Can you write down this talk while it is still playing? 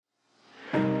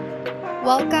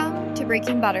Welcome to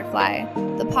Breaking Butterfly,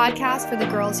 the podcast for the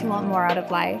girls who want more out of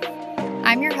life.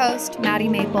 I'm your host, Maddie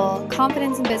Maple,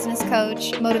 confidence and business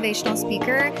coach, motivational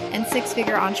speaker, and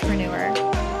six-figure entrepreneur.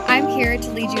 I'm here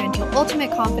to lead you into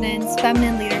ultimate confidence,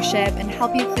 feminine leadership, and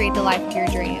help you create the life of your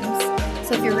dreams.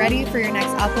 So if you're ready for your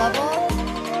next up level,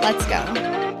 let's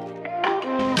go.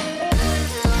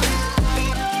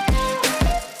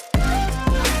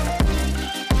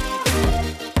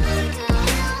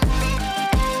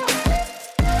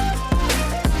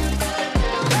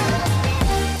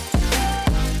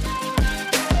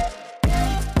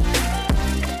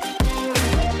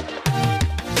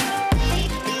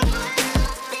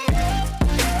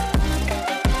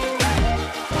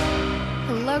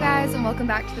 Welcome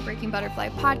back to the Breaking Butterfly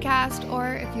podcast,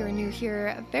 or if you're new here,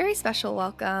 a very special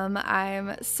welcome.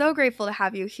 I'm so grateful to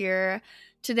have you here.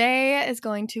 Today is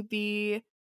going to be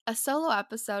a solo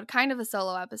episode, kind of a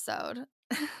solo episode,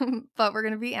 but we're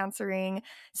going to be answering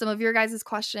some of your guys'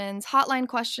 questions, hotline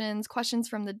questions, questions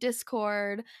from the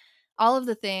Discord, all of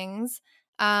the things.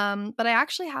 But I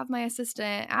actually have my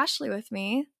assistant, Ashley, with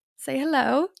me. Say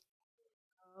hello.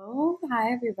 Oh,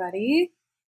 hi, everybody.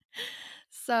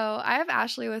 So I have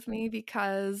Ashley with me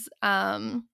because,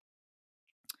 I've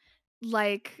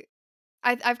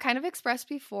kind of expressed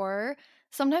before,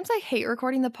 sometimes I hate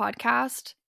recording the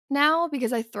podcast now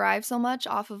because I thrive so much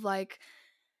off of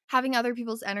having other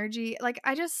people's energy.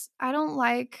 I don't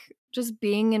like just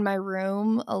being in my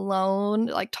room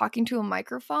alone, talking to a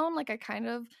microphone.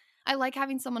 I like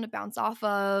having someone to bounce off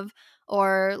of,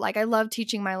 or I love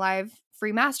teaching my live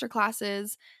free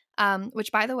masterclasses.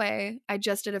 Which, by the way, I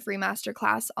just did a free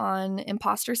masterclass on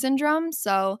imposter syndrome.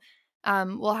 So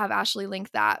we'll have Ashley link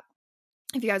that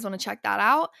if you guys want to check that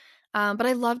out. But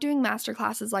I love doing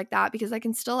masterclasses like that because I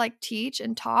can still teach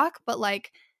and talk, but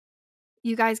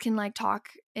you guys can talk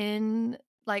in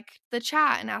the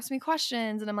chat and ask me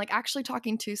questions, and I'm actually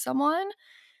talking to someone.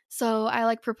 So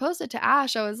I proposed it to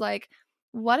Ash. I was like,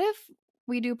 what if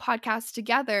we do podcasts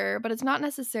together, but it's not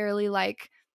necessarily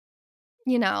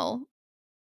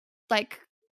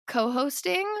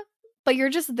co-hosting, but you're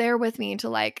just there with me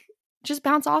to just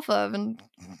bounce off of and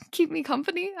keep me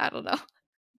company. I don't know.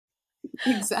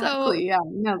 Exactly. Yeah.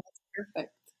 No, that's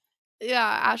perfect. Yeah,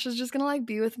 Ash is just gonna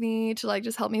be with me to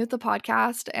just help me with the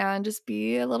podcast and just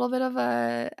be a little bit of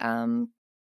a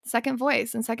second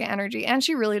voice and second energy. And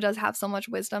she really does have so much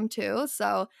wisdom too.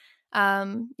 So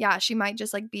yeah, she might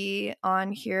just be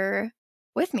on here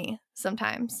with me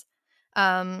sometimes.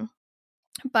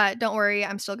 But don't worry,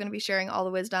 I'm still gonna be sharing all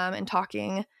the wisdom and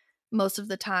talking most of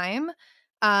the time.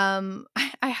 I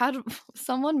had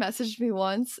someone messaged me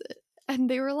once and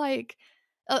they were like,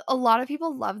 a lot of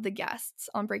people love the guests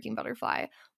on Breaking Butterfly,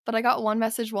 but I got one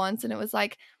message once and it was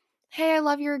like, hey, I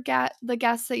love the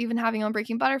guests that you've been having on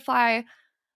Breaking Butterfly,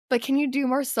 but can you do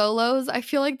more solos? I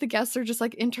feel like the guests are just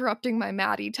interrupting my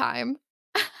Maddie time.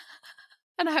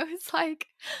 And I was like,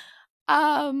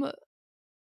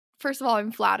 first of all,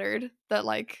 I'm flattered that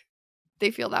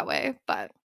they feel that way,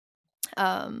 but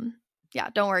yeah,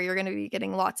 don't worry, you're going to be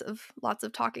getting lots of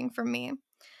talking from me.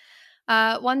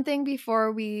 One thing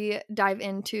before we dive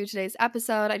into today's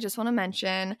episode, I just want to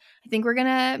mention, I think we're going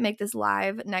to make this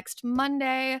live next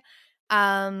Monday.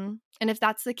 And if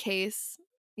that's the case,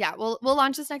 yeah, we'll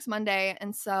launch this next Monday.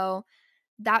 And so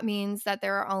that means that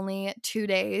there are only 2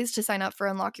 days to sign up for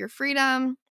Unlock Your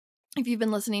Freedom. If you've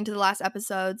been listening to the last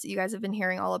episodes, you guys have been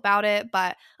hearing all about it,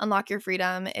 but Unlock Your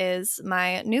Freedom is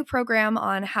my new program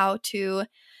on how to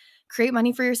create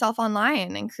money for yourself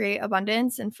online and create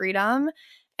abundance and freedom.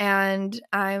 And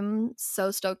I'm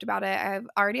so stoked about it. I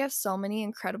already have so many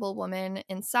incredible women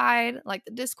inside,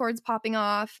 the Discord's popping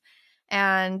off.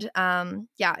 And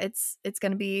yeah, it's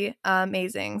going to be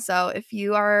amazing. So if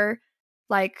you are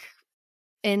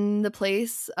in the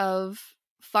place of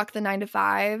fuck the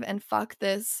 9-to-5 and fuck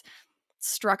this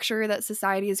structure that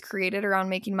society has created around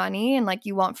making money and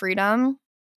you want freedom,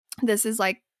 this is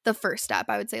the first step.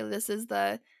 I would say this is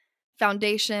the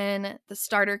foundation, the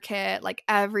starter kit,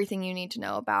 everything you need to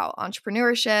know about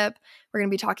entrepreneurship. We're going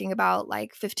to be talking about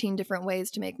 15 different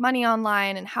ways to make money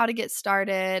online and how to get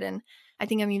started. And I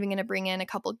think I'm even going to bring in a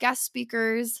couple guest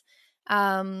speakers.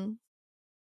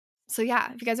 So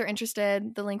yeah, if you guys are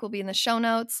interested, the link will be in the show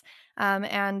notes.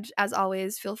 And as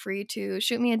always, feel free to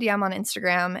shoot me a DM on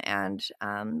Instagram and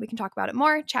we can talk about it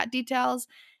more, chat details,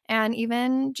 and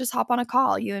even just hop on a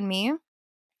call, you and me.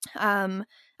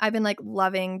 I've been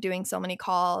loving doing so many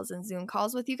calls and Zoom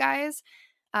calls with you guys.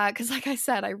 Cause I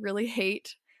said, I really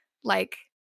hate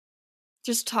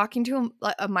just talking to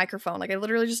a microphone. I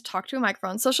literally just talk to a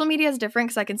microphone. Social media is different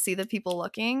because I can see the people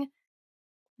looking,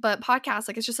 but podcasts,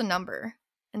 it's just a number.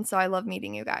 And so I love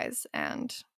meeting you guys.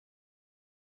 And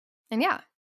yeah.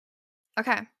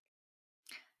 Okay.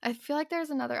 I feel like there's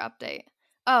another update.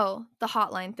 Oh, the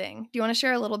hotline thing. Do you want to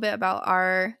share a little bit about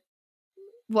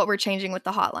what we're changing with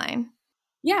the hotline?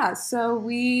 Yeah, so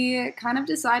we kind of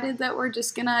decided that we're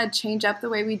just gonna change up the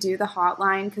way we do the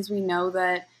hotline because we know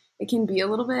that it can be a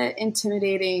little bit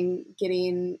intimidating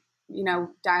getting,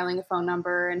 dialing a phone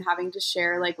number and having to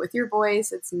share like with your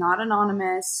voice. It's not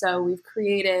anonymous. So we've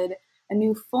created a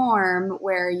new form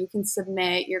where you can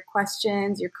submit your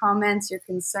questions, your comments, your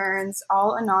concerns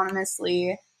all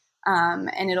anonymously.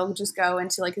 And it'll just go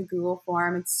into like a Google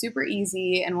form. It's super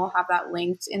easy, and we'll have that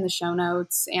linked in the show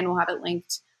notes, and we'll have it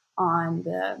linked on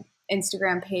the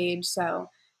Instagram page.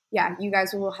 So yeah, you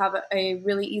guys will have a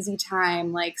really easy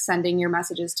time like sending your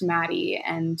messages to Maddie,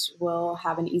 and we'll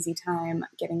have an easy time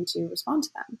getting to respond to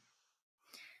them.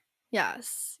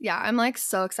 Yes. Yeah, I'm like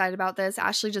so excited about this.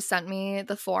 Ashley just sent me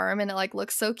the form and it like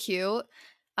looks so cute.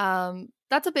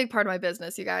 That's a big part of my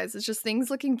business, you guys. It's just things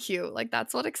looking cute. Like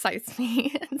that's what excites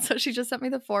me. And so she just sent me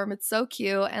the form. It's so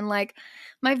cute. And like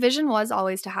my vision was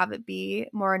always to have it be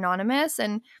more anonymous.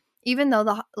 And even though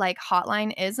the like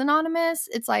hotline is anonymous,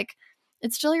 it's like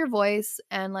it's still your voice.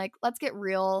 And like let's get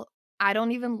real. I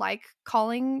don't even like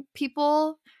calling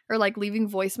people or like leaving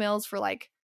voicemails for like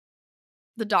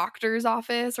the doctor's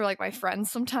office or like my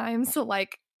friends sometimes. So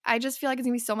like I just feel like it's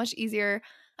gonna be so much easier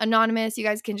anonymous. You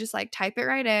guys can just like type it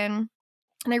right in.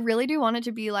 And I really do want it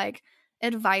to be like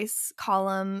advice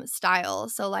column style.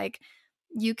 So like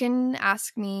you can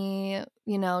ask me,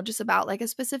 just about like a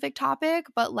specific topic,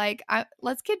 but like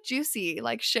let's get juicy.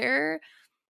 Like share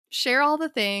all the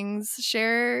things,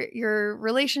 share your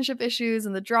relationship issues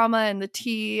and the drama and the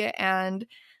tea, and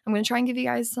I'm going to try and give you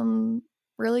guys some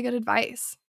really good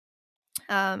advice.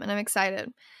 And I'm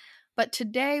excited. But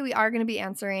today we are going to be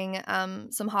answering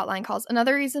some hotline calls.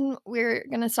 Another reason we're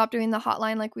going to stop doing the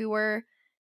hotline like we were,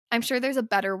 I'm sure there's a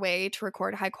better way to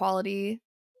record high quality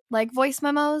like voice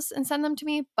memos and send them to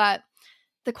me, but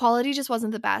the quality just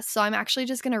wasn't the best. So I'm actually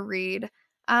just going to read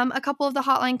a couple of the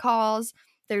hotline calls.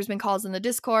 There's been calls in the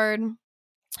Discord,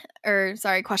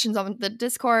 questions on the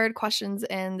Discord, questions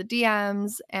in the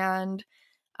DMs, and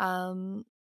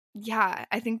yeah,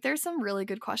 I think there's some really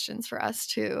good questions for us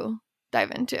to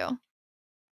dive into.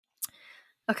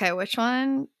 Okay, which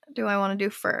one do I want to do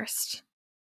first?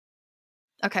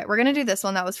 Okay, we're going to do this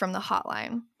one that was from the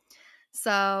hotline.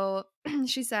 So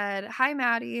she said, "Hi,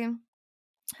 Maddie.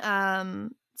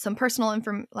 Some personal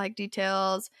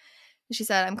details." She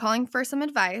said, "I'm calling for some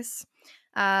advice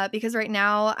because right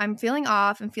now I'm feeling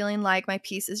off and feeling like my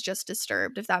peace is just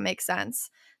disturbed, if that makes sense.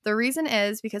 The reason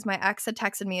is because my ex had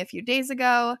texted me a few days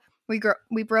ago.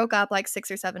 We broke up like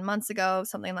 6 or 7 months ago,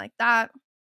 something like that.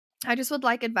 I just would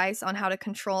like advice on how to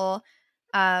control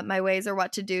my ways or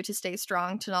what to do to stay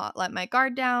strong, to not let my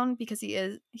guard down because he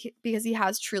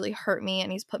has truly hurt me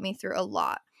and he's put me through a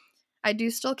lot. I do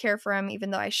still care for him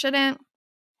even though I shouldn't,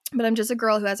 but I'm just a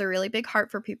girl who has a really big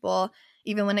heart for people,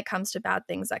 even when it comes to bad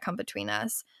things that come between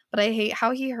us. But I hate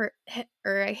how he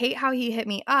hit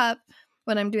me up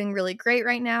when I'm doing really great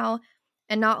right now.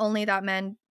 And not only that,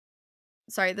 men,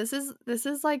 sorry, this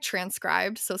is like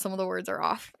transcribed, so some of the words are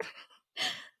off.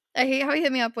 I hate how he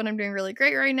hit me up when I'm doing really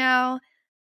great right now.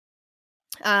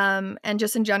 And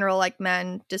just in general, like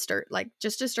men disturb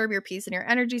your peace and your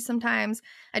energy sometimes.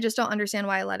 I just don't understand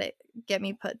why I let it get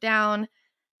me put down.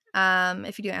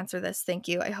 If you do answer this, thank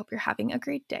you. I hope you're having a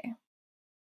great day."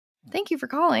 Thank you for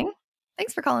calling.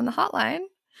 Thanks for calling the hotline.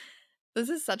 This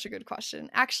is such a good question.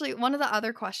 Actually, one of the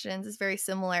other questions is very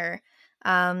similar.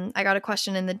 I got a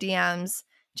question in the DMs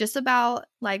just about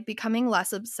like becoming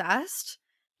less obsessed.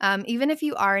 Even if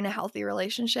you are in a healthy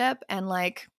relationship and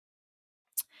like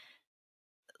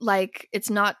it's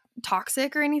not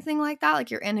toxic or anything like that,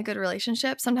 like you're in a good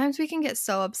relationship, sometimes we can get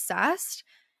so obsessed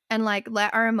and like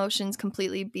let our emotions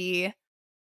completely be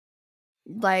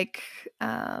like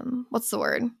what's the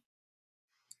word?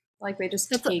 Like they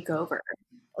just take over.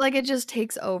 Like it just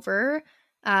takes over.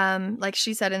 Like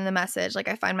she said in the message, like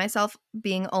I find myself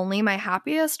being only my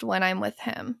happiest when I'm with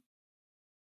him.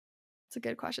 It's a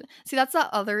good question. See, that's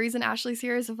the other reason Ashley's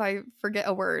here, is if I forget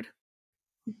a word,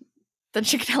 then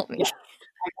she can help me. Yeah,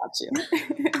 I got you.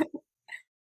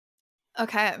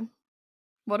 Okay.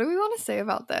 What do we want to say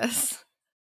about this?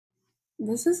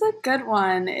 This is a good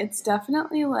one. It's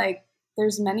definitely like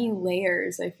there's many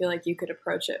layers I feel like you could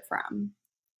approach it from.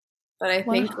 But I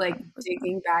think like 100%.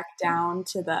 digging back down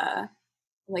to the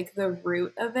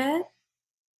root of it,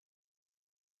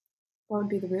 what would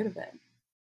be the root of it?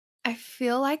 I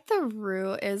feel like the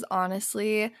root is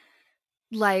honestly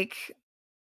like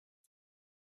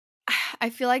I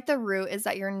feel like the root is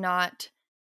that you're not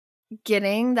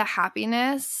getting the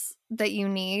happiness that you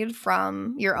need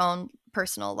from your own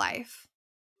personal life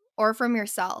or from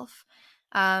yourself.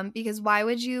 Because why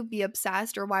would you be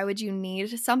obsessed, or why would you need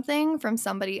something from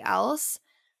somebody else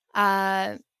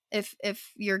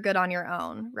if you're good on your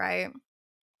own, right?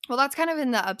 Well, that's kind of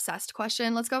in the obsessed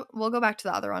question. We'll go back to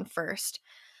the other one first.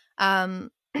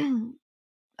 Um,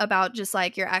 about just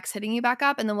like your ex hitting you back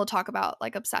up, and then we'll talk about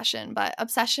like obsession. But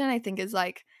obsession, I think, is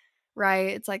like, right,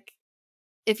 it's like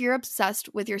if you're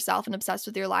obsessed with yourself and obsessed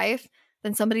with your life,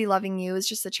 then somebody loving you is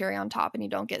just the cherry on top, and you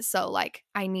don't get so like,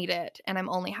 I need it and I'm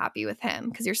only happy with him,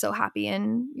 because you're so happy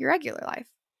in your regular life.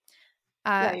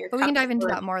 Yeah, your But we can cup's dive into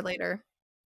full. that more later.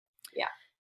 Yeah.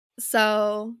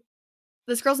 So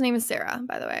this girl's name is Sarah,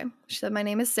 by the way. She said, my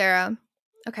name is Sarah.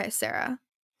 Okay, Sarah.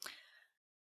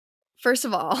 First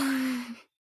of all,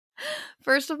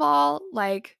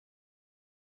 like,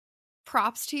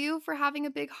 props to you for having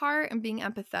a big heart and being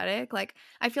empathetic. Like,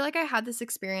 I feel like I had this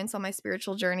experience on my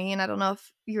spiritual journey, and I don't know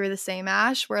if you were the same,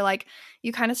 Ash, where like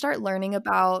you kind of start learning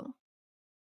about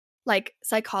like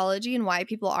psychology and why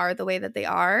people are the way that they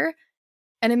are,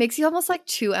 and it makes you almost like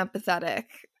too empathetic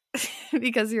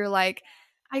because you're like,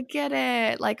 I get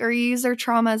it, like, or you use their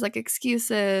trauma as like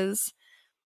excuses.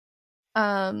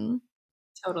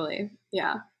 Totally.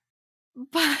 Yeah.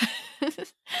 But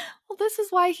well, this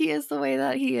is why he is the way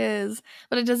that he is,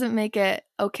 but it doesn't make it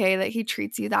okay that he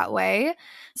treats you that way.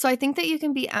 So I think that you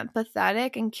can be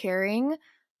empathetic and caring,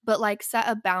 but like set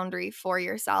a boundary for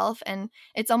yourself. And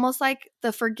it's almost like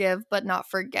the forgive but not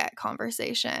forget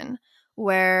conversation,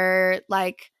 where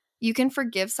like you can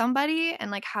forgive somebody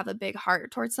and like have a big heart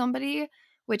towards somebody,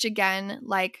 which again,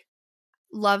 like,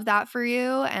 love that for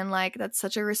you, and like that's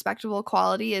such a respectable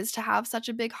quality, is to have such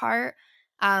a big heart.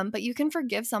 But you can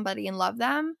forgive somebody and love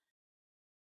them,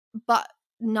 but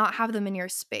not have them in your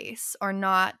space, or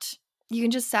not, you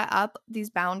can just set up these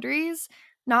boundaries,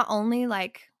 not only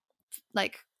like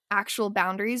actual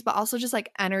boundaries, but also just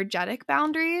like energetic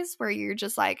boundaries, where you're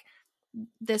just like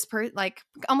like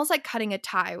almost like cutting a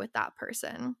tie with that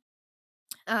person.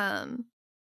 Have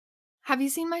you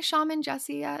seen my shaman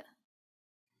Jessie yet?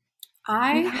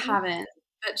 I You haven't? haven't,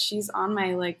 but she's on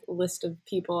my like list of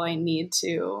people I need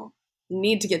to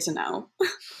get to know.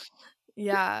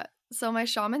 Yeah. So my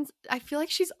shaman's, I feel like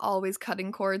she's always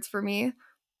cutting cords for me.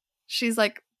 She's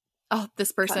like, oh,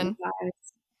 this Cutting person, ties.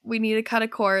 we need to cut a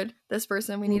cord. This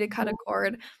person, we need to cut a Mhm.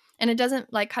 cord. And it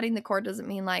doesn't, like, cutting the cord doesn't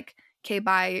mean like, okay,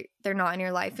 bye, they're not in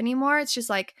your life anymore. It's just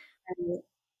like,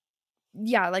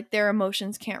 yeah, like their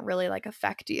emotions can't really like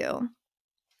affect you.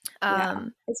 Yeah.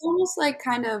 Um, It's almost like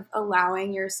kind of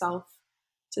allowing yourself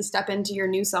to step into your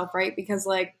new self, right? Because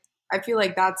like I feel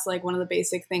like that's like one of the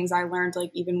basic things I learned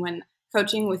like even when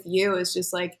coaching with you is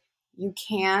just like you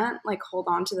can't like hold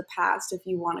on to the past if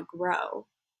you want to grow.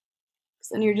 'Cause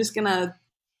then you're just going to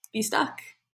be stuck.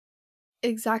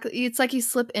 exactly. It's like you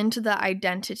slip into the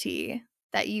identity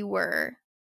that you were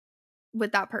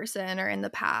with that person or in the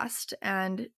past.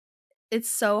 And it's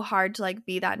so hard to like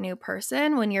be that new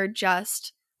person when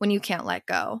when you can't let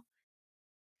go.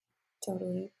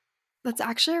 Totally. That's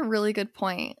actually a really good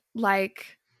point.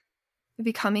 Like,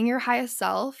 becoming your highest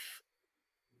self,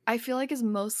 I feel like, is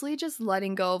mostly just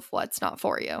letting go of what's not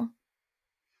for you.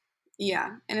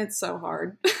 Yeah, and it's so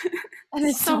hard. And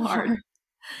it's So so hard. hard.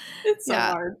 It's so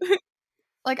Yeah. hard.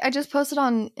 Like, I just posted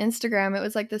on Instagram, it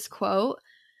was like this quote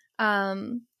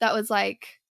that was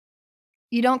like,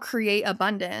 you don't create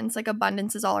abundance. Like,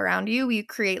 abundance is all around you. We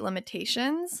create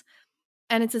limitations.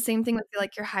 And it's the same thing with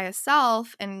like your highest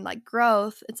self and like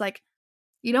growth. It's like,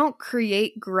 you don't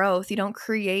create growth. You don't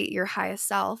create your highest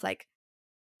self. Like,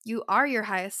 you are your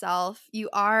highest self. You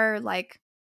are like,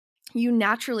 you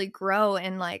naturally grow,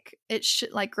 and like it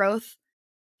should, like, growth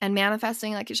and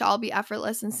manifesting, like, it should all be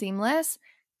effortless and seamless.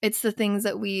 It's the things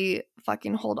that we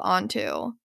fucking hold on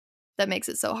to that makes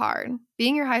it so hard.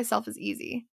 Being your highest self is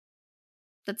easy.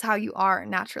 That's how you are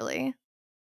naturally.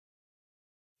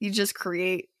 You just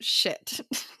create shit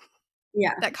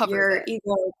Yeah, that covers your it.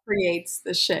 ego creates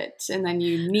the shit and then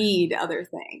you need other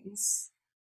things.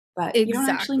 But you don't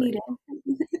actually need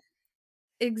Exactly. it.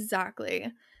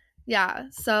 Exactly. Yeah.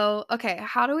 So, okay,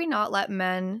 how do we not let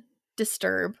men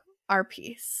disturb our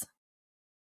peace?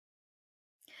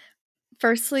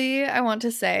 Firstly, I want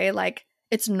to say, like,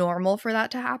 it's normal for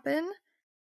that to happen.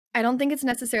 I don't think it's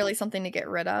necessarily something to get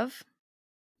rid of.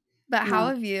 But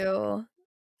No.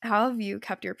 how have you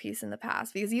kept your peace in the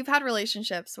past? Because you've had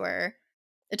relationships where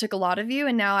it took a lot of you,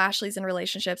 and now Ashley's in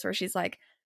relationships where she's like,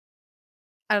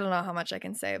 I don't know how much I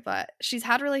can say, but she's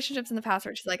had relationships in the past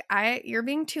where she's like, you're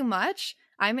being too much.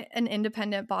 I'm an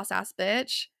independent boss ass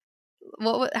bitch.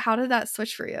 How did that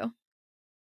switch for you?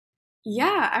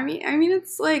 Yeah, I mean,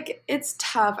 it's like it's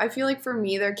tough. I feel like for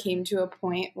me, there came to a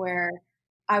point where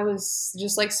I was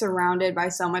just like surrounded by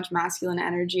so much masculine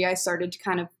energy. I started to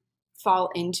kind of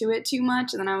fall into it too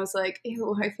much, and then I was like,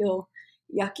 ew, I feel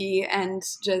yucky, and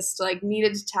just like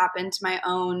needed to tap into my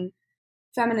own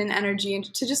feminine energy and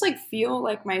to just like feel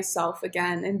like myself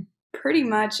again. And pretty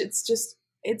much, it's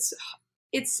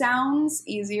it sounds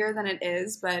easier than it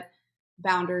is, but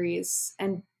boundaries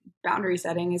and boundary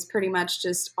setting is pretty much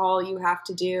just all you have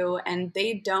to do. And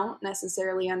they don't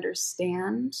necessarily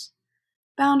understand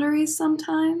boundaries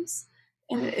sometimes.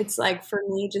 And it's like for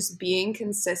me, just being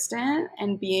consistent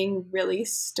and being really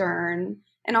stern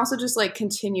and also just like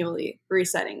continually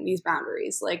resetting these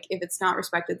boundaries. Like if it's not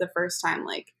respected the first time,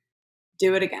 like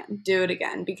do it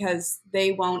again, because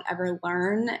they won't ever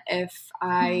learn if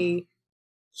I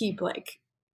keep like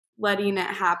letting it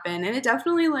happen. And it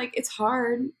definitely like it's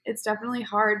hard. It's definitely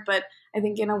hard, but I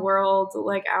think in a world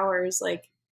like ours, like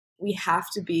we have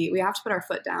to put our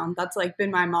foot down. That's like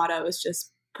been my motto, is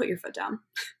just put your foot down.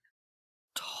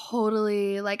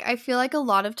 Totally. Like, I feel like a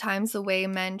lot of times the way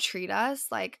men treat us,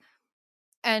 like,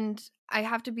 and I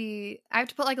have to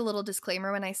put like a little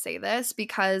disclaimer when I say this,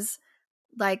 because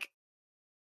like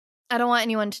I don't want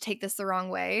anyone to take this the wrong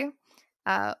way.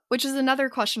 Which is another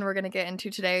question we're going to get into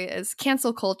today, is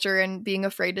cancel culture and being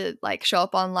afraid to like show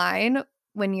up online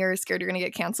when you're scared you're going to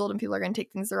get canceled and people are going to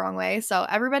take things the wrong way. So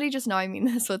everybody just know I mean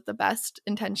this with the best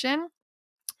intention.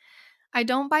 I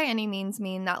don't by any means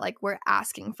mean that like we're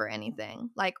asking for anything.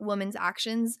 Like women's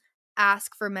actions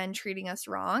ask for men treating us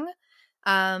wrong.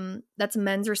 That's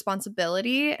men's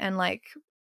responsibility, and like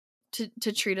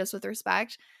to treat us with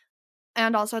respect.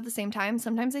 And also at the same time,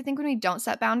 sometimes I think when we don't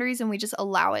set boundaries and we just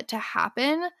allow it to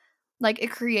happen, like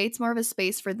it creates more of a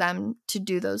space for them to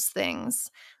do those things.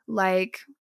 Like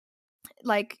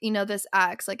you know, this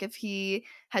ex, like if he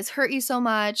has hurt you so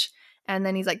much and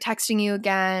then he's like texting you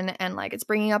again and like it's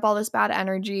bringing up all this bad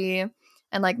energy,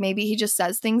 and like maybe he just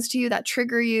says things to you that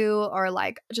trigger you or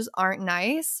like just aren't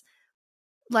nice,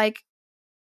 like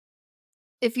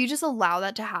if you just allow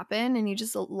that to happen and you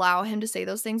just allow him to say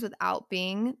those things without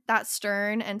being that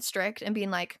stern and strict and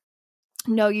being like,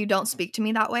 no, you don't speak to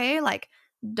me that way, like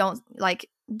don't, like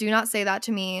do not say that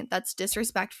to me, that's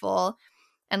disrespectful,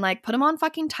 and like put them on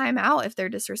fucking timeout if they're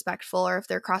disrespectful or if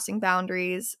they're crossing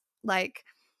boundaries. Like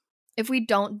if we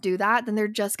don't do that, then they're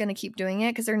just going to keep doing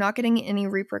it because they're not getting any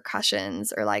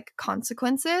repercussions or like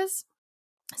consequences.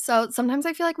 So sometimes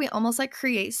I feel like we almost like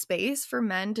create space for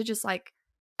men to just like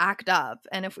act up,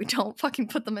 and if we don't fucking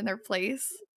put them in their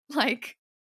place, like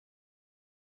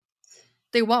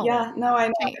they won't Yeah, no, I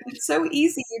know. change. It's so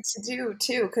easy to do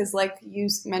too, because like you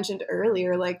mentioned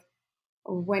earlier, like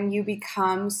when you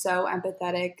become so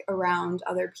empathetic around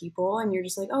other people and you're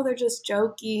just like, oh, they're just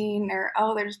joking, or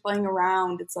oh, they're just playing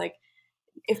around. It's like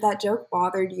if that joke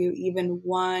bothered you even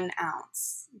 1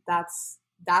 ounce,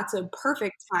 that's a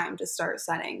perfect time to start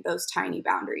setting those tiny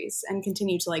boundaries and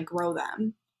continue to like grow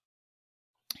them.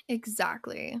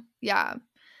 Exactly. Yeah.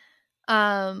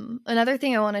 Another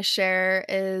thing I want to share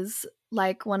is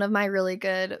like one of my really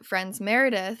good friends,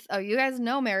 Meredith. Oh, you guys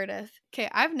know Meredith. Okay,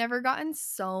 I've never gotten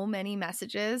so many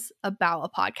messages about a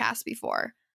podcast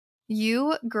before.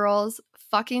 You girls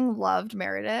fucking loved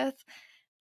Meredith.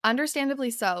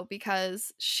 Understandably so,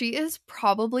 because she is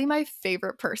probably my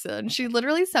favorite person. She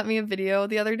literally sent me a video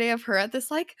the other day of her at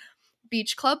this like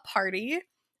beach club party,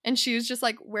 and she was just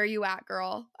like, "Where you at,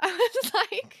 girl?" I was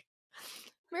like,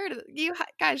 Meredith,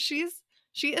 guys, she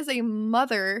is a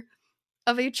mother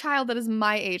of a child that is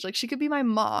my age. Like she could be my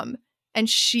mom, and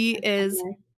she is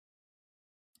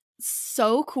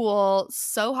so cool,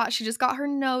 so hot. She just got her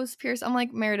nose pierced. I'm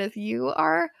like, Meredith, you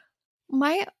are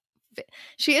my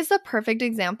she is the perfect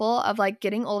example of like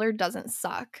getting older doesn't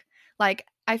suck. Like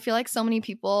I feel like so many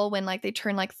people when like they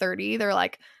turn like 30, they're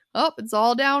like, "Oh, it's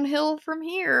all downhill from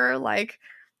here." Like,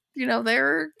 you know,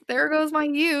 there goes my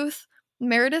youth.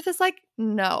 Meredith is like,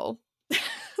 "No."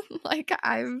 Like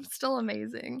I'm still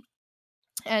amazing.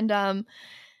 And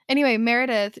anyway,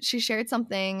 Meredith, she shared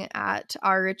something at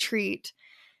our retreat,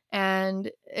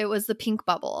 and it was the pink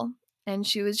bubble. And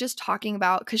she was just talking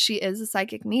about, because she is a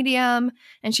psychic medium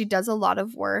and she does a lot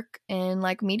of work in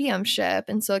like mediumship,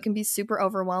 and so it can be super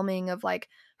overwhelming of like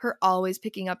her always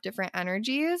picking up different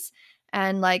energies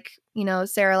and like, you know,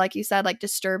 Sarah, like you said, like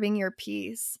disturbing your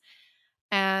peace.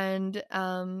 And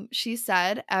she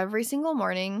said every single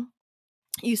morning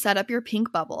you set up your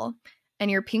pink bubble, and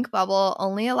your pink bubble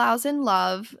only allows in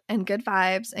love and good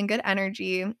vibes and good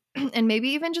energy. And maybe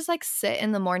even just like sit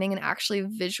in the morning and actually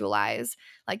visualize,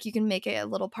 like you can make it a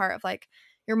little part of like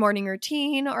your morning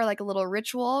routine or like a little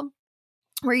ritual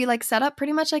where you like set up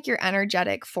pretty much like your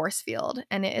energetic force field,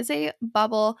 and it is a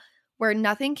bubble where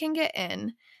nothing can get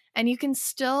in, and you can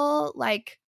still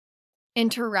like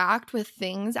interact with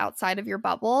things outside of your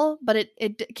bubble, but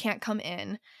it can't come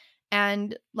in.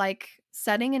 And like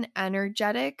setting an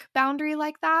energetic boundary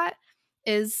like that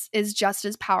is just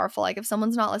as powerful. Like if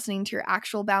someone's not listening to your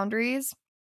actual boundaries,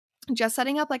 just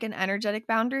setting up like an energetic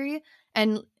boundary,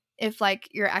 and if like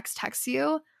your ex texts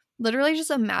you, literally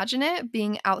just imagine it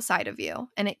being outside of you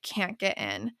and it can't get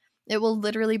in. It will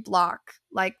literally block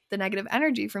like the negative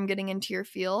energy from getting into your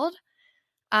field.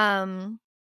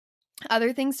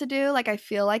 Other things to do, like I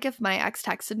feel like if my ex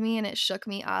texted me and it shook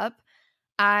me up,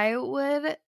 I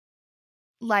would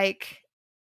like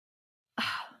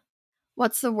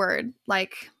what's the word?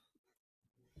 Like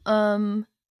Panic?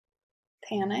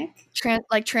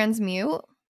 Transmute.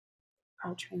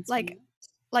 Oh, transmute.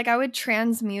 Like I would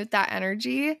transmute that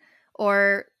energy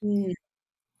or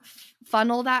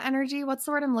funnel that energy. What's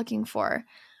the word I'm looking for?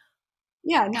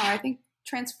 Yeah, no, I think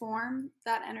transform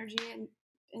that energy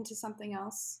into something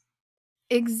else.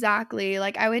 Exactly.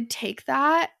 Like I would take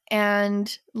that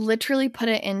and literally put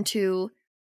it into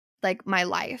like my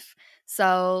life.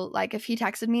 So like if he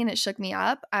texted me and it shook me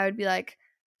up, I would be like,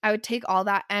 I would take all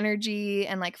that energy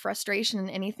and like frustration and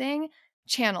anything,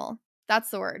 channel.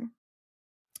 That's the word.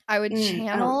 I would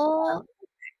channel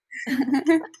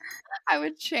I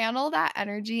would channel that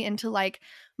energy into like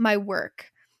my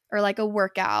work or like a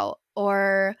workout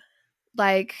or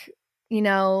like, you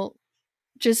know,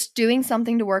 just doing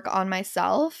something to work on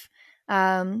myself,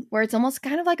 where it's almost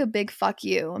kind of like a big fuck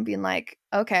you and being like,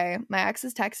 okay, my ex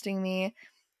is texting me.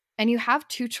 And you have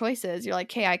two choices. You're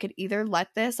like, hey, I could either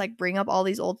let this like bring up all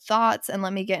these old thoughts and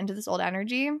let me get into this old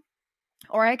energy,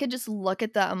 or I could just look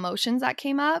at the emotions that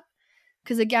came up.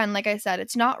 Because again, like I said,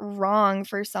 it's not wrong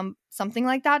for something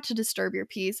like that to disturb your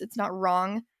peace. It's not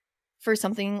wrong for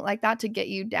something like that to get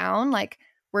you down. Like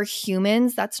we're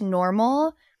humans, that's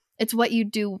normal. It's what you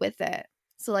do with it.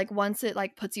 So like once it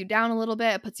like puts you down a little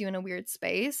bit, it puts you in a weird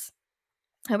space.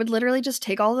 I would literally just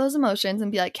take all those emotions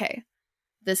and be like, "Okay,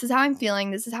 this is how I'm feeling.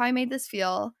 This is how I made this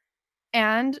feel.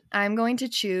 And I'm going to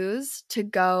choose to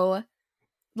go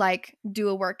like do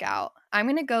a workout. I'm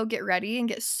going to go get ready and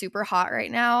get super hot right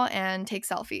now and take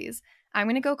selfies. I'm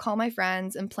going to go call my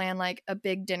friends and plan like a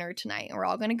big dinner tonight. And we're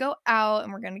all going to go out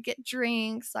and we're going to get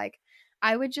drinks." Like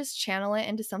I would just channel it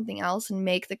into something else and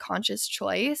make the conscious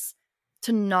choice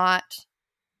to not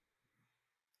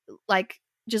like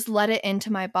just let it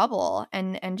into my bubble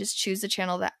and just choose to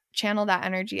channel that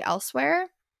energy elsewhere.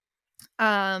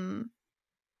 But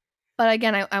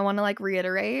again, I want to like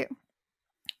reiterate,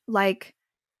 like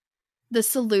the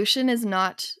solution is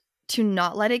not to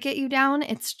not let it get you down.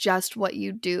 It's just what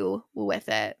you do with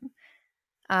it.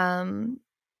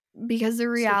 Because the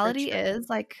reality is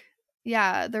like,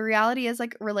 yeah, the reality is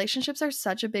like relationships are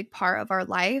such a big part of our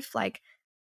life. Like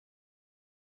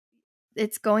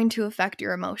it's going to affect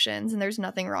your emotions and there's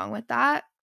nothing wrong with that.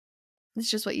 It's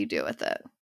just what you do with it.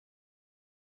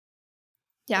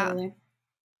 Yeah. Totally.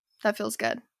 That feels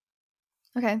good.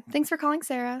 Okay. Thanks for calling,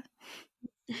 Sarah.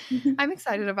 I'm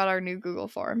excited about our new Google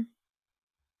form.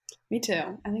 Me too.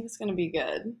 I think it's going to be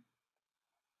good.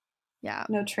 Yeah.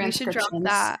 No transcriptions. We should drop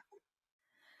that.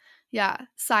 Yeah.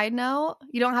 Side note,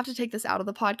 you don't have to take this out of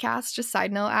the podcast. Just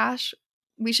side note, Ash,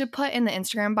 we should put in the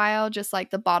Instagram bio just like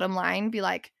the bottom line, be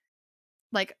like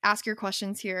ask your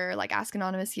questions here, like ask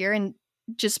anonymous here, and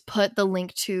just put the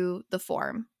link to the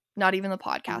form. Not even the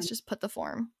podcast, just put the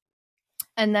form.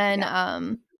 And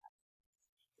then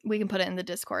we can put it in the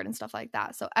Discord and stuff like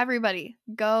that. So everybody,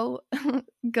 go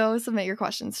submit your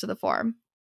questions to the form.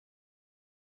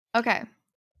 Okay.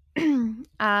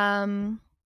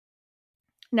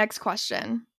 Next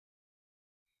question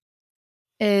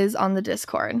is on the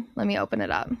Discord. Let me open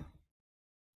it up.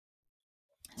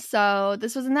 So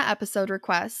this was in the episode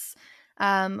requests,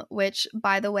 which,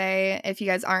 by the way, if you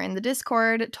guys aren't in the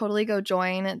Discord, totally go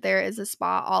join. There is a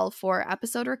spot all for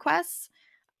episode requests.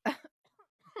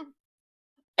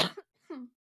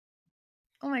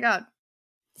 Oh my God.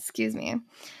 Excuse me. I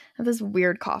have this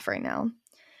weird cough right now.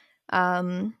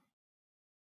 And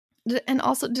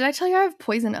also, did I tell you I have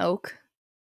poison oak?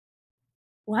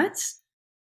 What?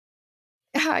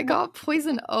 Yeah, I got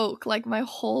poison oak. Like my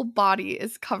whole body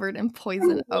is covered in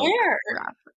poison oak. Where?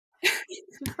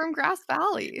 From Grass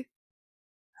Valley.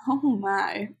 Oh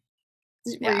my.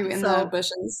 Were you in the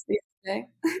bushes the other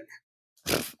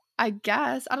day? I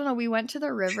guess. I don't know. We went to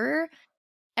the river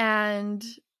and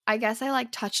I guess I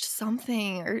like touched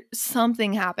something or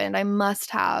something happened. I must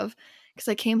have, because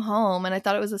I came home and I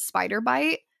thought it was a spider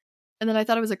bite. And then I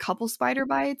thought it was a couple spider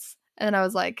bites. And then I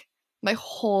was like, My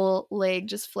whole leg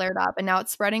just flared up, and now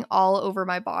it's spreading all over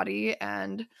my body,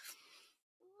 and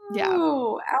yeah.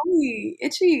 Oh, owie,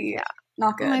 itchy. Yeah.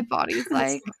 Not good. My body's That's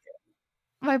like, not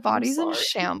my good. I'm body's in sorry.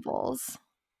 shambles.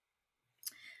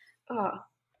 Ugh.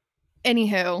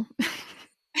 Anywho,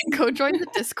 go join the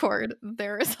Discord.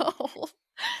 There is a whole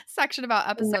section about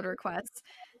episode requests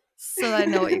so that I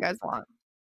know what you guys want.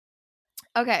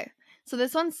 Okay, so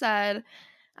this one said,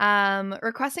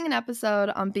 requesting an episode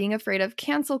on being afraid of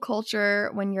cancel culture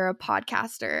when you're a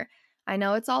podcaster. I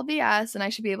know it's all BS and I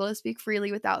should be able to speak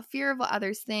freely without fear of what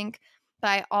others think, but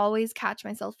I always catch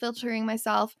myself filtering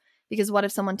myself because what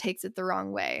if someone takes it the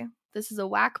wrong way? This is a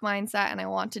whack mindset and I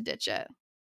want to ditch it.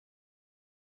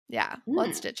 Yeah,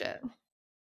 let's ditch it.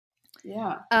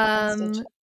 Yeah, let's ditch it.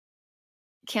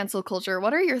 Cancel culture.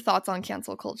 What are your thoughts on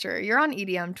cancel culture? You're on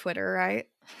EDM Twitter, right?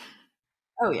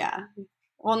 Oh, yeah.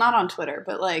 Well, not on Twitter,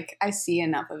 but like I see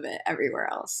enough of it everywhere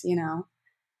else, you know?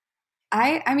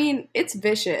 I mean, it's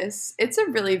vicious. It's a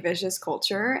really vicious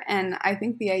culture. And I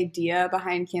think the idea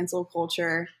behind cancel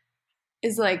culture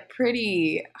is like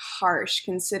pretty harsh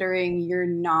considering you're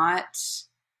not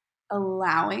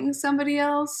allowing somebody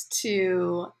else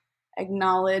to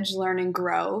acknowledge, learn, and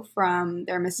grow from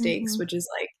their mistakes, which is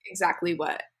like exactly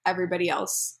what everybody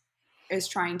else is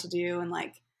trying to do. And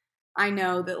like, I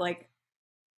know that like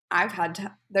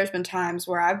there's been times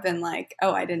where I've been like,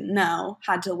 oh, I didn't know,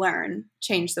 had to learn,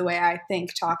 change the way I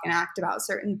think, talk, and act about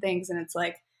certain things. And it's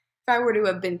like, if I were to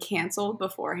have been canceled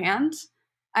beforehand,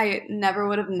 I never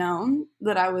would have known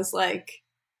that I was like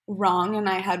wrong and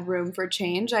I had room for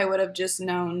change. I would have just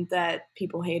known that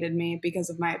people hated me because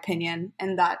of my opinion,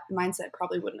 and that mindset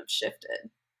probably wouldn't have shifted.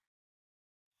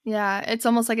 Yeah, it's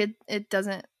almost like it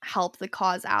doesn't help the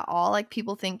cause at all. Like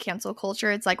people think cancel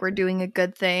culture, it's like we're doing a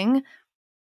good thing,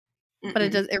 but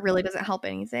it really doesn't help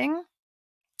anything.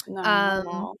 No, not at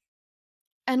all.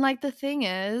 And like the thing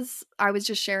is, I was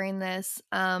just sharing this.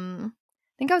 I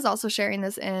think I was also sharing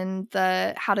this in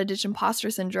the How to Ditch Imposter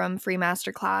Syndrome free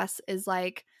masterclass. Is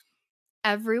like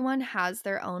everyone has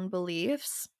their own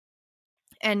beliefs,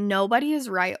 and nobody is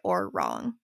right or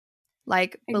wrong.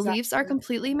 Like beliefs are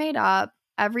completely made up.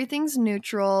 Everything's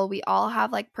neutral. We all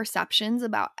have like perceptions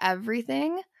about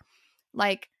everything.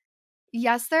 Like,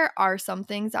 yes, there are some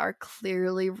things that are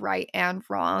clearly right and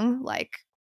wrong, like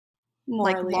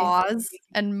Morally, laws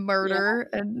and murder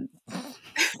and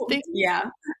things. Yeah.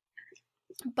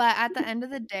 But at the end of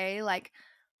the day, like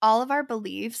all of our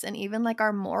beliefs and even like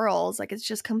our morals, like it's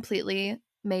just completely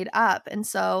made up. And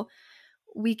so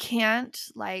we can't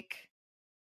like,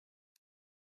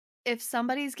 if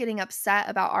somebody's getting upset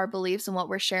about our beliefs and what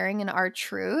we're sharing and our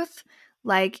truth,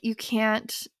 like you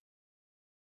can't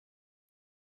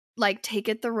like take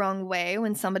it the wrong way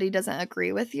when somebody doesn't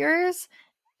agree with yours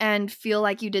and feel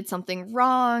like you did something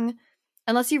wrong,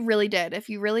 unless you really did. If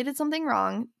you really did something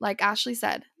wrong, like Ashley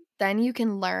said, then you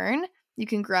can learn, you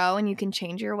can grow, and you can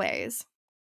change your ways.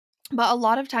 But a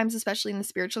lot of times, especially in the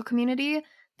spiritual community,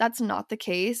 that's not the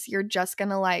case. You're just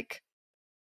gonna like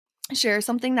share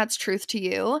something that's truth to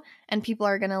you, and people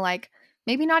are gonna like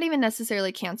maybe not even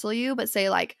necessarily cancel you, but say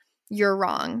like, you're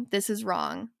wrong, this is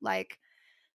wrong. Like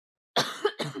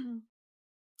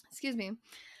excuse me.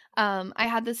 I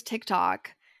had this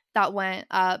TikTok that went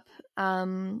up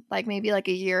like maybe like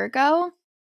a year ago,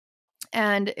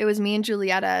 and it was me and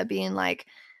Julietta being like,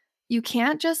 you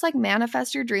can't just like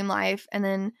manifest your dream life and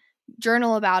then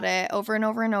journal about it over and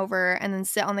over and over and then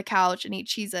sit on the couch and eat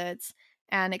Cheez-Its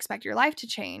and expect your life to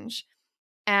change.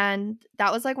 And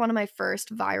that was like one of my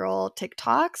first viral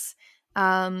TikToks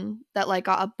that like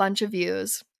got a bunch of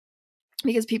views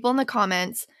because people in the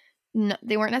comments,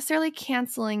 they weren't necessarily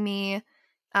canceling me,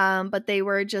 but they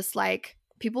were just like,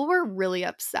 people were really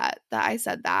upset that I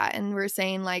said that and were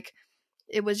saying like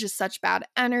it was just such bad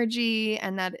energy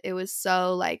and that it was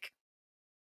so like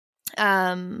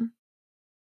I'm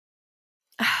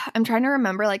trying to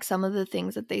remember like some of the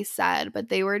things that they said, but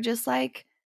they were just like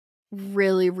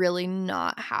really, really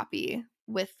not happy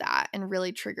with that and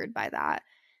really triggered by that.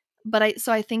 But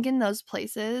I think in those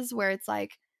places where it's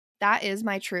like, that is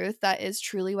my truth, that is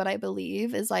truly what I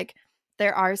believe, is like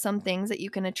there are some things that you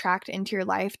can attract into your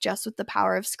life just with the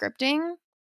power of scripting.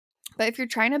 But if you're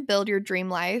trying to build your dream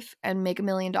life and make $1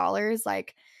 million,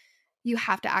 like you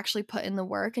have to actually put in the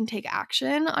work and take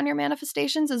action on your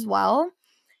manifestations as well.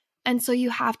 And so you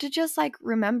have to just like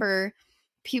remember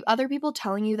other people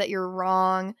telling you that you're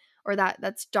wrong, or that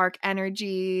that's dark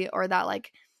energy, or that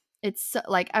like it's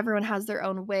like everyone has their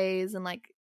own ways and like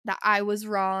that I was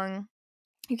wrong.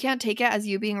 You can't take it as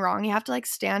you being wrong. You have to like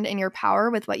stand in your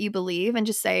power with what you believe and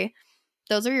just say,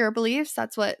 those are your beliefs.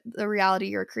 That's what the reality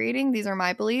you're creating. These are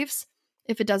my beliefs.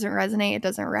 if it doesn't resonate, it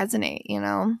doesn't resonate, you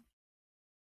know?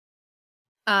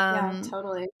 Yeah,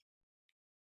 totally.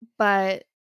 But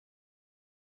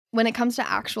when it comes to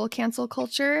actual cancel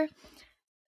culture,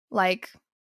 like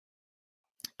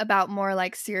about more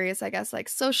like serious, I guess, like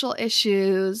social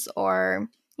issues, or,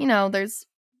 you know, there's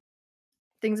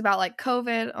things about like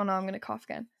COVID. Oh no, I'm going to cough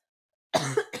again.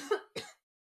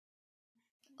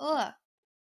 Ugh.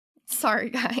 Sorry,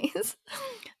 guys.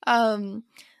 um,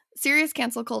 Serious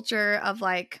cancel culture of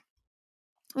like,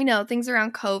 you know, things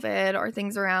around COVID or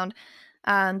things around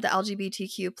the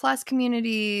LGBTQ plus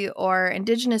community or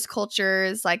indigenous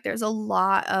cultures. Like there's a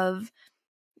lot of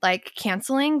like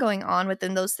canceling going on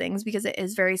within those things because it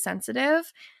is very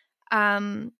sensitive.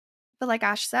 Um, but like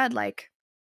Ash said, like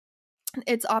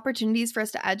it's opportunities for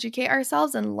us to educate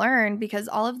ourselves and learn because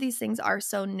all of these things are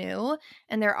so new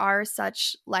and there are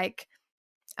such like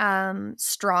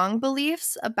strong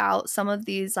beliefs about some of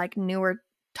these like newer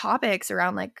topics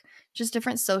around like just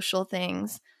different social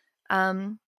things.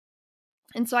 Um,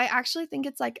 and so I actually think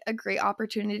it's like a great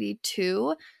opportunity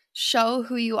to show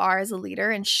who you are as a leader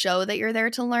and show that you're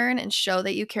there to learn and show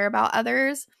that you care about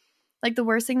others. Like the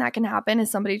worst thing that can happen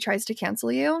is somebody tries to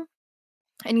cancel you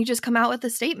and you just come out with a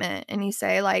statement and you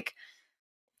say like,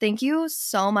 thank you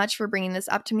so much for bringing this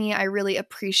up to me. I really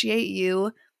appreciate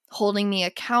you holding me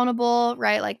accountable,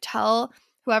 right? Like tell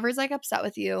whoever's like upset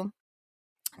with you,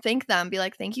 thank them. Be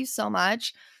like, thank you so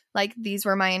much. Like these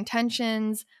were my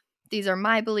intentions. These are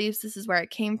my beliefs. This is where it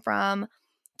came from.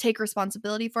 Take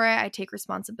responsibility for it. I take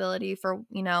responsibility for,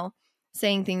 you know,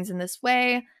 saying things in this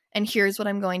way. And here's what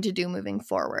I'm going to do moving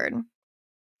forward.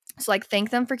 So, like,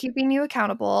 thank them for keeping you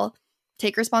accountable,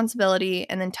 take responsibility,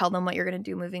 and then tell them what you're going to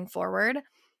do moving forward.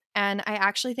 And I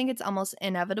actually think it's almost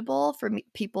inevitable for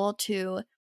people to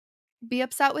be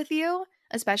upset with you,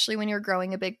 especially when you're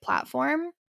growing a big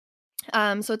platform.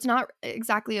 So it's not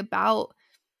exactly about,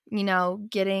 you know,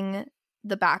 getting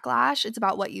the backlash. It's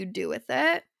about what you do with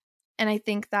it. And I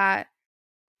think that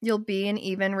you'll be an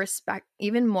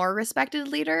even more respected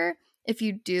leader if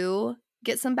you do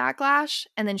get some backlash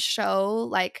and then show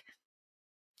like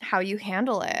how you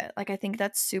handle it. Like I think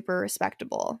that's super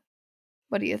respectable.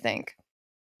 What do you think?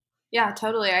 Yeah,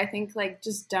 totally. I think like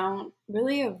just don't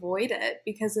really avoid it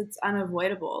because it's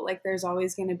unavoidable. Like there's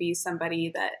always going to be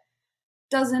somebody that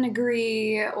doesn't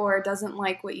agree or doesn't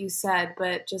like what you said,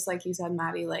 but just like you said,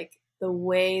 Maddie, like the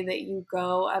way that you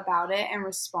go about it and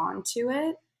respond to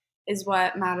it is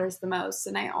what matters the most.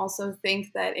 And I also think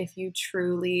that if you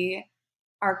truly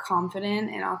are confident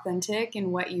and authentic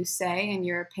in what you say and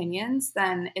your opinions,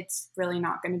 then it's really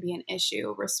not going to be an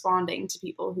issue responding to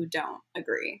people who don't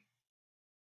agree.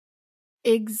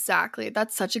 Exactly.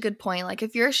 That's such a good point. Like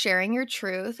if you're sharing your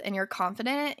truth and you're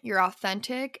confident, you're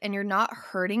authentic, and you're not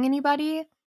hurting anybody,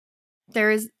 there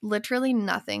is literally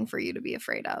nothing for you to be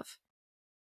afraid of,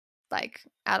 like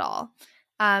at all.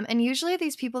 And usually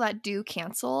these people that do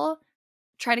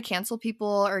try to cancel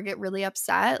people or get really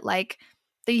upset, like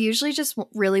they usually just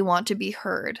really want to be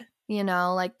heard, you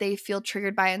know, like they feel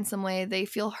triggered by it in some way, they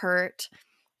feel hurt,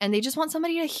 and they just want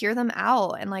somebody to hear them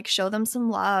out and like show them some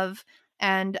love.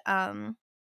 And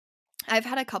I've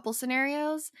had a couple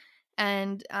scenarios,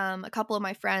 and a couple of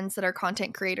my friends that are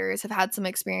content creators have had some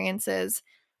experiences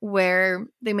where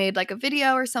they made like a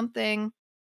video or something.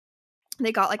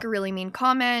 They got like a really mean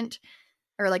comment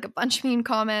or like a bunch of mean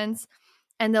comments,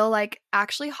 and they'll like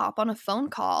actually hop on a phone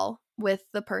call with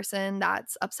the person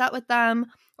that's upset with them,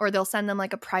 or they'll send them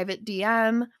like a private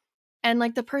DM. And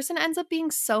like the person ends up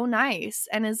being so nice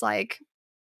and is like,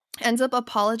 ends up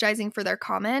apologizing for their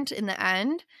comment in the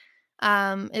end.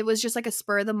 It was just like a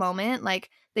spur of the moment. Like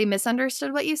they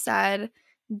misunderstood what you said.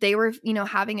 They were, you know,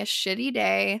 having a shitty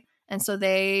day. And so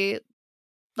they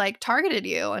like targeted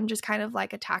you and just kind of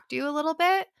like attacked you a little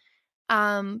bit.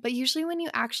 But usually when you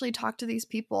actually talk to these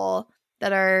people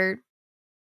that are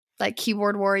like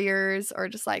keyboard warriors or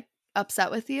just like upset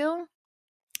with you,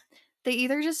 they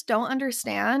either just don't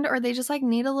understand or they just like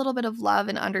need a little bit of love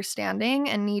and understanding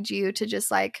and need you to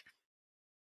just like,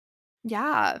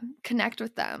 yeah, connect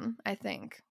with them, I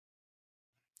think.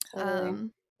 Totally.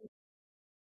 Um,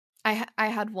 I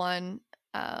had one,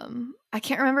 I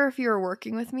can't remember if you were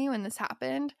working with me when this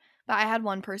happened, but I had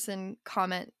one person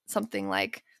comment something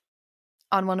like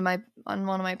on one of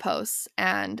my posts,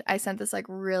 and I sent this like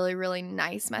really really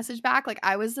nice message back. Like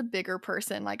I was the bigger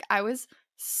person. Like I was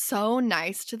so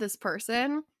nice to this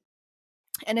person,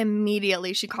 and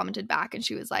immediately she commented back and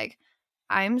she was like,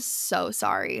 "I'm so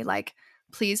sorry. Like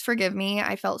please forgive me.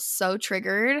 I felt so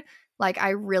triggered. Like I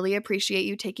really appreciate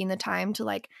you taking the time to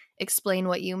like explain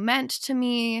what you meant to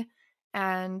me."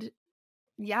 And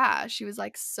yeah, she was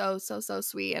like so so so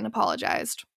sweet and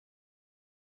apologized.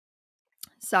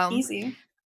 So Easy.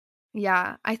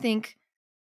 yeah, I think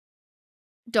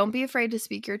don't be afraid to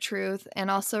speak your truth. And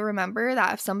also remember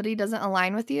that if somebody doesn't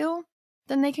align with you,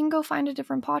 then they can go find a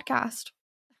different podcast.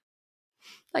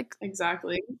 Like,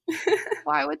 Exactly.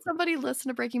 why would somebody listen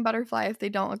to Breaking Butterfly if they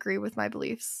don't agree with my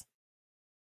beliefs?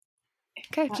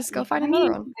 Okay, just go find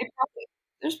another one.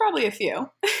 There's probably a few.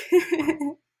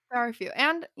 There are a few.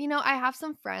 And, I have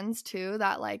some friends too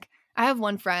that like, I have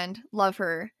one friend, love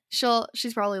her.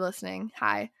 She's probably listening.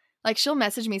 Hi. Like, she'll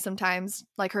message me sometimes,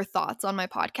 like her thoughts on my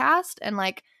podcast and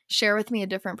like share with me a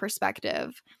different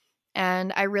perspective.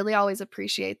 And I really always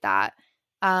appreciate that.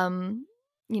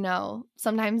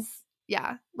 Sometimes,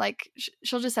 yeah, like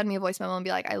she'll just send me a voice memo and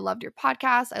be like, I loved your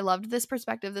podcast. I loved this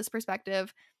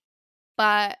perspective,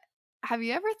 but have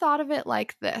you ever thought of it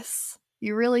like this?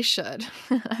 You really should.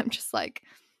 I'm just like,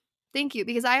 thank you.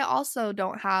 Because I also I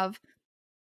don't have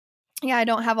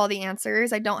all the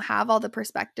answers. I don't have all the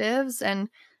perspectives. And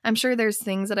I'm sure there's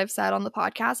things that I've said on the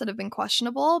podcast that have been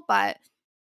questionable, but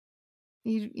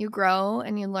you grow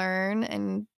and you learn.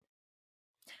 And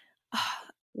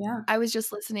yeah. I was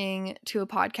just listening to a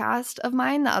podcast of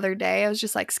mine the other day. I was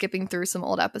just like skipping through some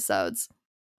old episodes.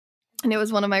 And it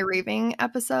was one of my raving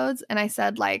episodes. And I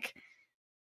said, like,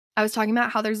 I was talking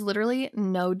about how there's literally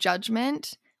no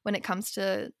judgment when it comes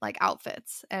to like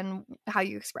outfits and how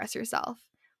you express yourself.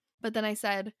 But then I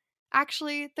said,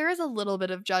 actually, there is a little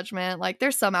bit of judgment. Like,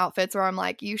 there's some outfits where I'm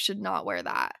like, you should not wear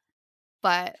that.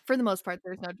 But for the most part,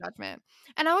 there's no judgment.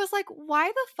 And I was like, why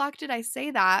the fuck did I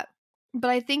say that? But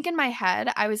I think in my head,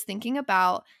 I was thinking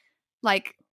about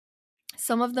like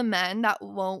some of the men that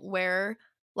won't wear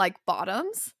like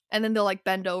bottoms and then they'll like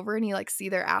bend over and you like see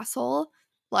their asshole.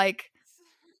 Like,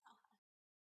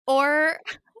 or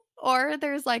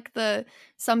there's like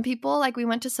some people, like we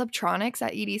went to Subtronics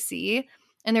at EDC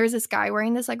and there was this guy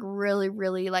wearing this like really,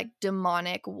 really like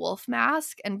demonic wolf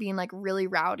mask and being like really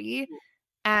rowdy.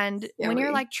 And when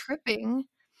you're like tripping,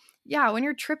 when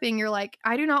you're tripping, you're like,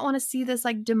 I do not want to see this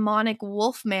like demonic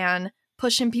wolf man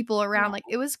pushing people around. Yeah. Like,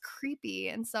 it was creepy.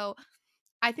 And so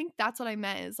I think that's what I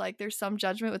meant is like there's some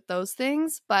judgment with those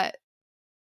things, but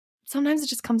sometimes it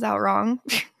just comes out wrong.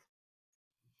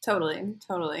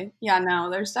 Totally. Yeah, no,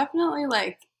 there's definitely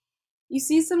like you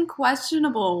see some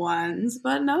questionable ones,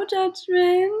 but no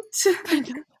judgment.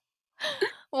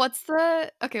 What's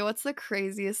the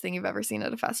craziest thing you've ever seen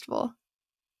at a festival?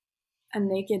 A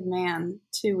naked man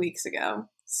 2 weeks ago,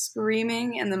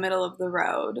 screaming in the middle of the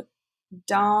road,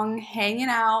 dong hanging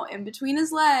out in between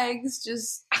his legs.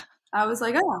 Just, I was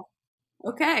like, oh,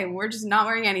 okay, we're just not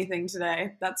wearing anything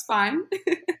today. That's fine.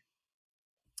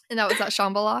 And that was at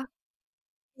Shambhala?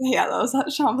 Yeah, that was at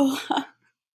Shambhala.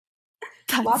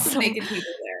 Lots of So naked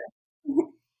people there.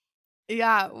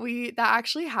 yeah, that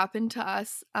actually happened to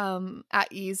us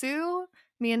at Izu.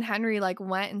 Me and Henry like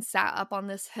went and sat up on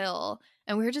this hill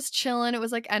and we were just chilling. It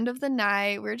was like end of the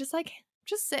night. We were just like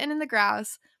just sitting in the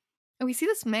grass. And we see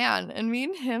this man and me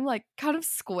and him like kind of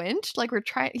squint. Like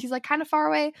he's like kind of far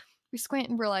away. We squint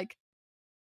and we're like,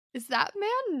 is that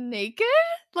man naked?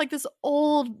 Like this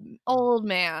old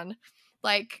man.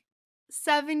 Like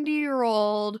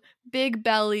 70-year-old, big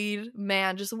bellied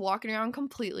man just walking around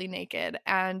completely naked.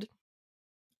 And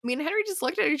me and Henry just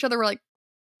looked at each other. We're like,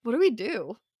 what do we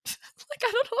do? Like,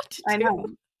 I don't know what to do. I know.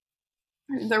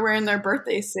 They're wearing their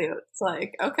birthday suits.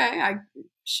 Like, okay,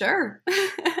 sure.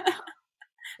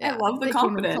 Yeah, I love the they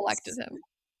confidence. Came and collected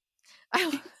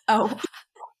him. Oh.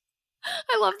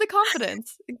 I love the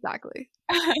confidence. Exactly.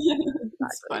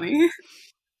 That's funny.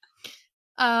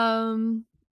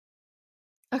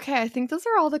 Okay, I think those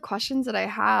are all the questions that I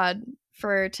had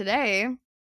for today.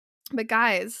 But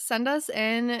guys, send us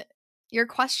in your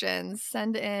questions.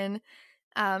 Send in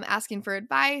asking for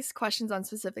advice, questions on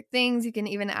specific things. You can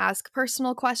even ask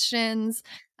personal questions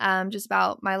just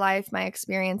about my life, my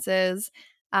experiences.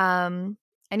 And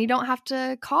you don't have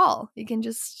to call. You can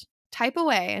just type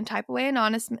away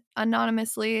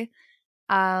anonymously.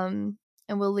 And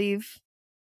we'll leave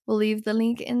the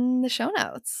link in the show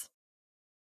notes.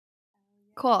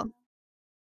 Cool.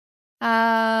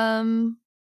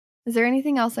 Is there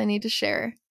anything else I need to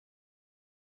share?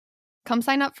 Come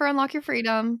sign up for Unlock Your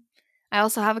Freedom. I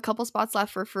also have a couple spots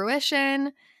left for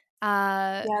Fruition.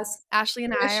 Yes. Ashley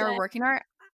and I are working our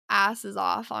asses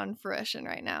off on Fruition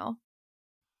right now.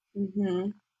 Mm-hmm.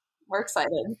 We're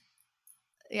excited.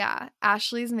 Yeah.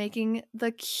 Ashley's making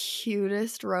the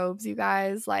cutest robes, you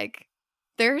guys. Like,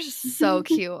 they're so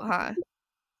cute, huh?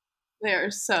 They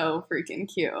are so freaking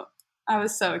cute. I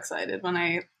was so excited when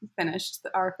I finished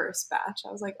our first batch.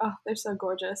 I was like, oh, they're so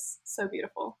gorgeous. So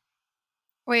beautiful.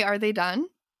 Wait, are they done?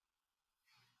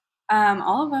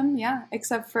 All of them, yeah,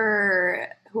 except for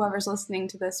whoever's listening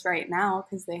to this right now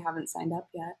because they haven't signed up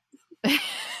yet.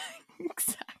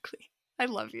 Exactly. I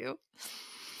love you.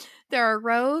 There are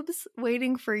robes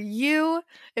waiting for you.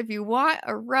 If you want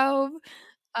a robe,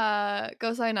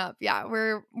 go sign up. Yeah,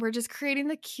 we're just creating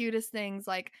the cutest things.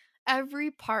 Like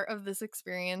every part of this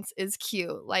experience is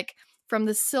cute. Like from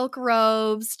the silk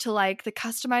robes to like the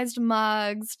customized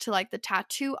mugs to like the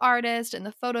tattoo artist and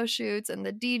the photo shoots and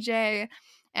the DJ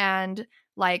and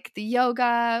like the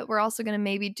yoga. We're also going to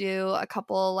maybe do a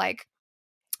couple like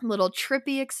little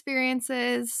trippy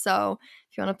experiences. So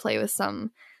if you want to play with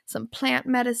some plant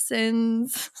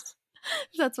medicines,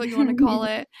 if that's what you want to call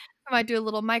it, I might do a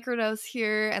little microdose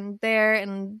here and there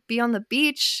and be on the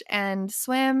beach and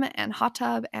swim and hot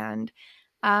tub and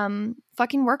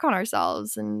fucking work on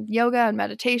ourselves and yoga and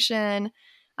meditation.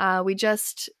 We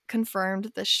just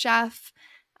confirmed the chef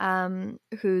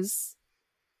who's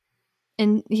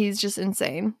he's just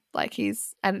insane. Like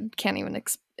I can't even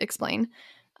explain.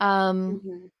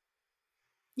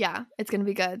 Yeah, it's gonna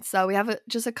be good. So we have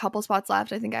just a couple spots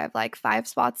left. I think I have like 5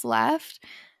 spots left,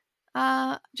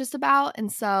 just about.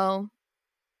 And so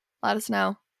let us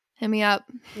know. Hit me up.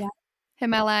 Yeah. Hit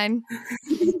my line.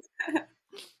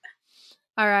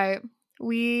 All right.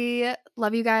 We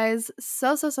love you guys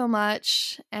so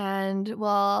much. And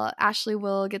well, Ashley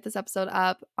will get this episode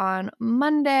up on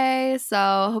Monday.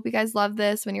 So hope you guys love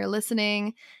this when you're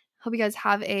listening. Hope you guys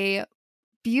have a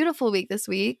beautiful week this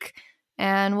week.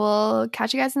 And we'll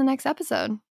catch you guys in the next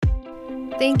episode.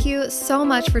 Thank you so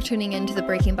much for tuning in to the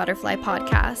Breaking Butterfly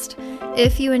podcast.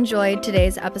 If you enjoyed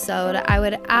today's episode, I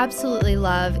would absolutely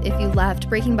love if you left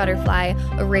Breaking Butterfly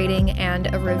a rating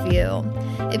and a review.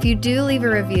 If you do leave a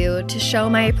review, to show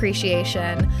my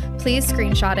appreciation, please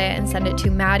screenshot it and send it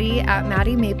to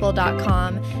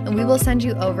Maddie@MaddieMaple.com, and we will send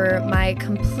you over my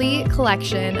complete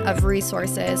collection of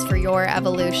resources for your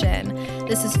evolution.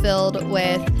 This is filled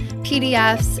with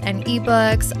PDFs and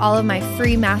ebooks, all of my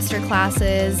free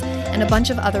masterclasses, and a bunch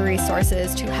of other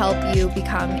resources to help you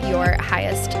become your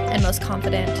highest and most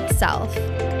confident self.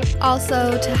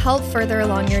 Also, to help further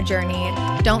along your journey,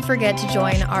 don't forget to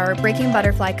join our Breaking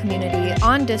Butterfly community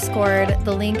on Discord.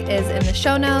 The link is in the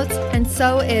show notes, and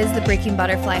so is the Breaking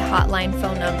Butterfly hotline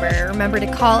phone number. Remember to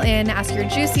call in, ask your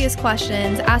juiciest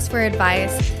questions, ask for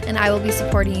advice, and I will be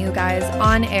supporting you guys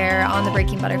on air on the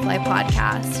Breaking Butterfly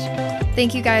podcast.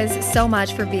 Thank you guys so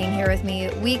much for being here with me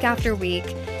week after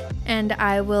week, and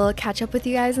I will catch up with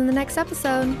you guys in the next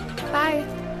episode.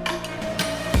 Bye.